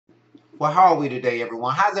Well, how are we today,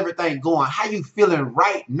 everyone? How's everything going? How you feeling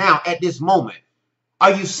right now at this moment?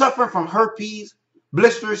 Are you suffering from herpes,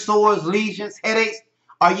 blisters, sores, lesions, headaches?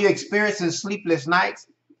 Are you experiencing sleepless nights?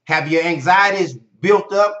 Have your anxieties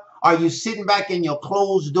built up? Are you sitting back in your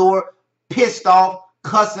closed door, pissed off,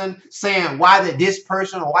 cussing, saying, why did this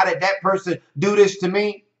person or why did that person do this to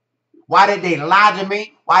me? Why did they lie to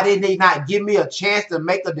me? Why did they not give me a chance to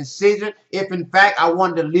make a decision if in fact I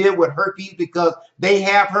wanted to live with herpes because they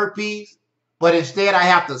have herpes? But instead I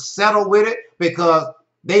have to settle with it because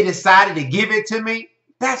they decided to give it to me?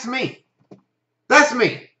 That's me. That's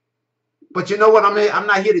me. But you know what? I'm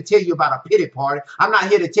not here to tell you about a pity party. I'm not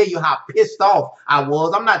here to tell you how pissed off I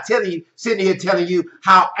was. I'm not sitting here telling you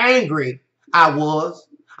how angry I was.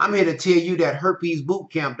 I'm here to tell you that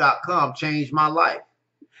herpesbootcamp.com changed my life.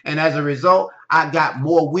 And as a result, I got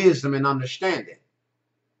more wisdom and understanding.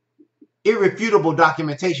 Irrefutable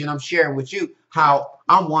documentation I'm sharing with you how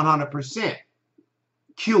I'm 100%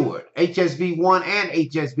 cured. HSV1 and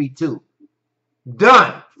HSV2.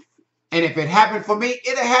 Done. And if it happened for me,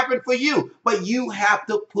 it'll happen for you. But you have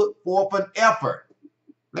to put forth an effort.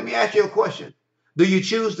 Let me ask you a question. Do you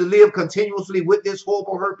choose to live continuously with this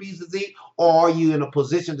horrible herpes disease? Or are you in a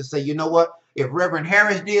position to say, you know what? If Reverend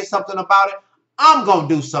Harris did something about it, I'm going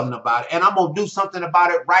to do something about it. And I'm going to do something about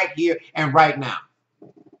it right here and right now.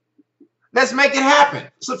 Let's make it happen.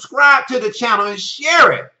 Subscribe to the channel and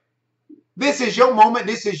share it. This is your moment.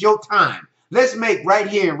 This is your time. Let's make right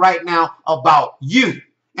here and right now about you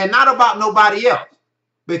and not about nobody else.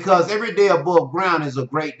 Because every day above ground is a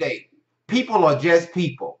great day. People are just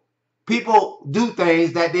people. People do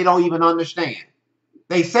things that they don't even understand.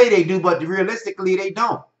 They say they do, but realistically they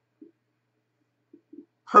don't.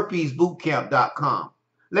 herpesbootcamp.com.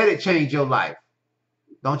 Let it change your life.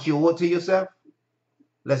 Don't you owe it to yourself?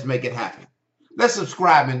 Let's make it happen. Let's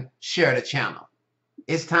subscribe and share the channel.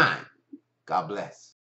 It's time. God bless.